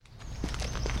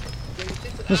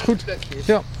Dat is goed.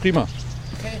 Ja, prima.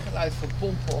 Geen geluid van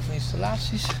pompen of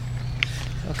installaties.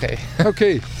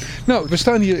 Oké. Nou, we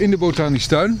staan hier in de Botanische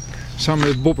Tuin. Samen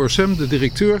met Bob Ursem, de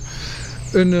directeur.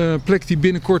 Een plek die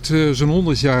binnenkort zijn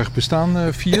 100-jarig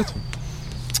bestaan viert.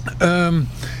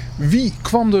 Wie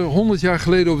kwam er 100 jaar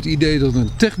geleden op het idee dat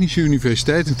een technische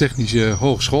universiteit, een technische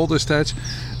hogeschool destijds,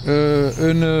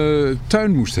 een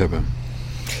tuin moest hebben?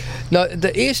 Nou,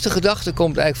 de eerste gedachte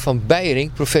komt eigenlijk van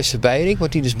Beiring, professor Beiring,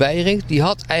 Martinus Beiring. Die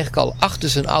had eigenlijk al achter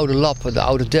zijn oude lab, de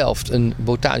oude Delft, een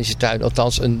botanische tuin.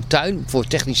 Althans een tuin voor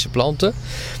technische planten.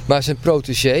 Maar zijn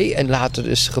protégé, en later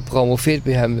dus gepromoveerd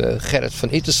bij hem, Gerrit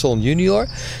van Itterson junior,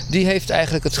 die heeft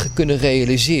eigenlijk het kunnen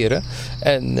realiseren.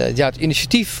 En het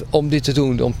initiatief om dit te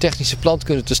doen, om technische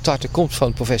plantkunde te starten, komt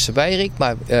van professor Beiring.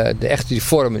 Maar de echte die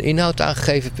vorm en inhoud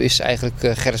aangegeven is eigenlijk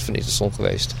Gerrit van Itterson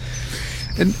geweest.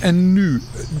 En nu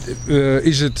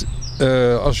is het,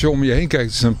 als je om je heen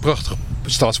kijkt, is het een prachtig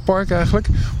stadspark eigenlijk.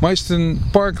 Maar is het een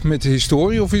park met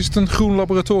historie of is het een groen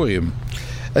laboratorium?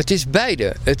 Het is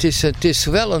beide. Het is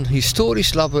zowel een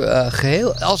historisch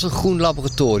geheel als een groen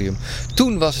laboratorium.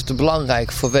 Toen was het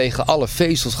belangrijk vanwege alle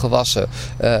vezelsgewassen,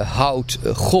 hout,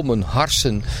 gommen,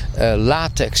 harsen,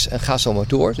 latex en ga zo maar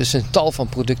door. Er is een tal van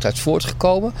producten uit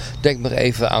voortgekomen. Denk maar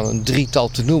even aan een drietal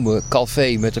te noemen.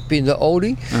 Calvé met de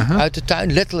pindaolie uit de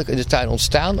tuin. Letterlijk in de tuin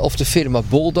ontstaan. Of de firma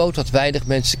Boldo, dat weinig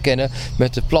mensen kennen.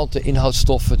 Met de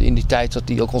planteninhoudstoffen in die tijd dat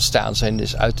die ook ontstaan zijn.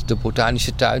 Dus uit de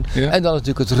botanische tuin. Ja. En dan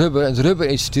natuurlijk het rubber. En het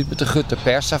rubberinstituut met de Gutter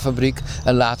Persa fabriek.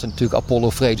 En later natuurlijk Apollo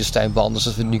Vredestein banden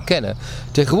zoals we het nu kennen.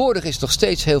 Tegenwoordig is nog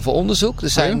steeds heel veel onderzoek. Er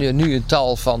zijn nu een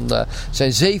tal van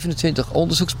 27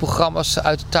 onderzoeksprogramma's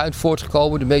uit de tuin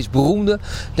voortgekomen. De meest beroemde,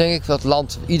 denk ik, wat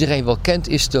land iedereen wel kent,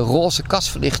 is de roze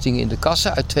kasverlichting in de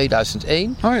kassen uit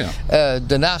 2001.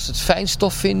 Daarnaast het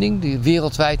fijnstofvinding, die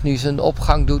wereldwijd nu zijn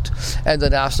opgang doet. En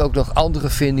daarnaast ook nog andere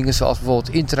vindingen, zoals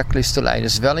bijvoorbeeld intrakristallijne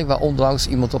zwelling, waar onlangs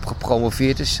iemand op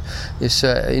gepromoveerd is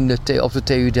op de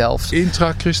TU Delft.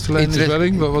 Intrakristallijne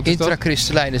zwelling? Wat is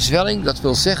intrakristallijne zwelling, dat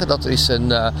wil zeggen dat er is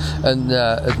een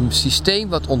systeem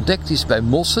wat ontdekt is bij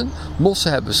mossen.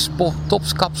 Mossen hebben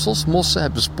topskapsels, mossen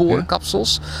hebben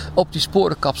sporenkapsels. Op die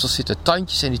sporenkapsels zitten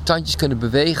tandjes en die tandjes kunnen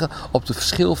bewegen op het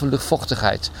verschil van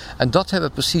luchtvochtigheid. En dat hebben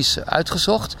we precies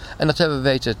uitgezocht en dat hebben we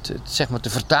weten te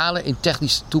vertalen in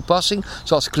technische toepassing,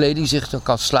 zoals kleding zich dan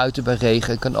kan sluiten bij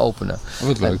regen en kan openen.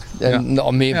 Wat leuk. En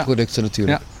al meer producten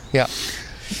natuurlijk. Ja.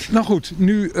 Nou goed,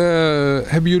 nu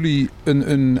hebben jullie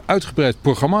een uitgebreid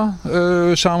programma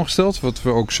samengesteld, wat we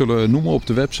ook zullen noemen op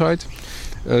de website.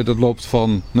 Dat loopt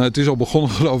het is al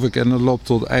begonnen geloof ik en dat loopt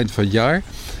tot het eind van het jaar.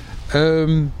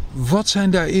 Wat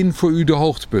zijn daarin voor u de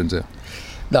hoogtepunten?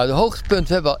 Nou, de hoogtepunten,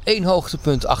 we hebben al 1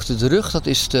 hoogtepunt achter de rug. Dat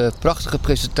is de prachtige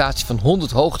presentatie van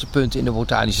 100 hoogtepunten in de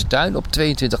Botanische Tuin op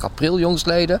 22 april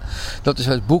jongsleden. Dat is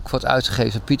het boek wat uitgegeven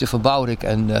is door Pieter van Bouwrik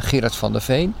en Gerard van der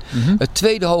Veen. Het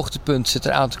tweede hoogtepunt zit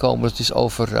eraan te komen, dat is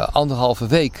over 1,5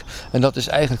 week. En dat is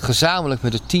eigenlijk gezamenlijk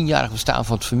met het 10-jarig bestaan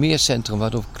van het Vermeercentrum,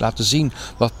 waardoor we laten zien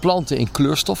wat planten in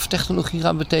kleurstoftechnologie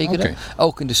gaan betekenen.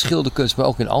 Ook in de schilderkunst, maar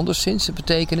ook in anderszins de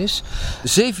betekenis.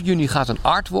 7 juni gaat een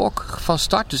artwalk van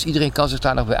start, dus iedereen kan zich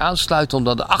daar bij aansluiten om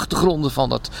dan de achtergronden van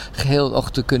dat geheel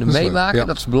nog te kunnen meemaken. Ja.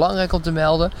 Dat is belangrijk om te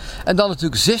melden. En dan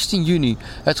natuurlijk 16 juni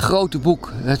het grote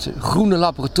boek, het Groene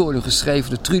Laboratorium, geschreven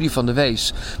door Trudy van der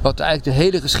Wees. Wat eigenlijk de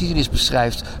hele geschiedenis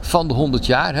beschrijft van de 100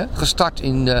 jaar. Hè. Gestart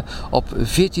op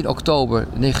 14 oktober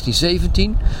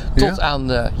 1917 tot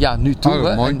aan nu toe.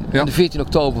 En de 14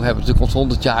 oktober hebben we natuurlijk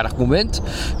ons 100-jarig moment.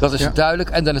 Dat is duidelijk.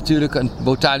 En dan natuurlijk een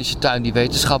botanische tuin die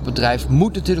wetenschap bedrijft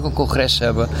moet natuurlijk een congres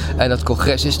hebben. En dat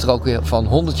congres is er ook weer van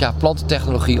 100 jaar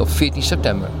plantentechnologie op 14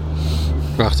 september.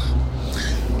 Prachtig.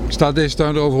 Staat deze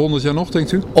tuin er over 100 jaar nog,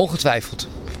 denkt u? Ongetwijfeld.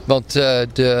 Want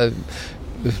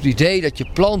het idee dat je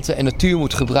planten en natuur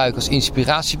moet gebruiken als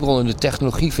inspiratiebron in de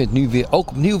technologie vindt nu weer ook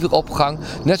opnieuw weer opgang.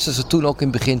 Net zoals het toen ook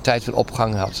in begintijd weer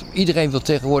opgang had. Iedereen wil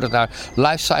tegenwoordig naar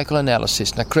life cycle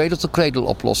analysis, naar cradle-to-cradle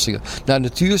oplossingen,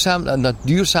 naar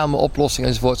duurzame oplossingen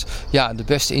enzovoort. Ja, de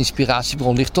beste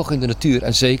inspiratiebron ligt toch in de natuur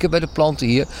en zeker bij de planten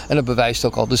hier. En dat bewijst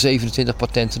ook al de 27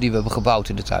 patenten die we hebben gebouwd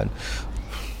in de tuin.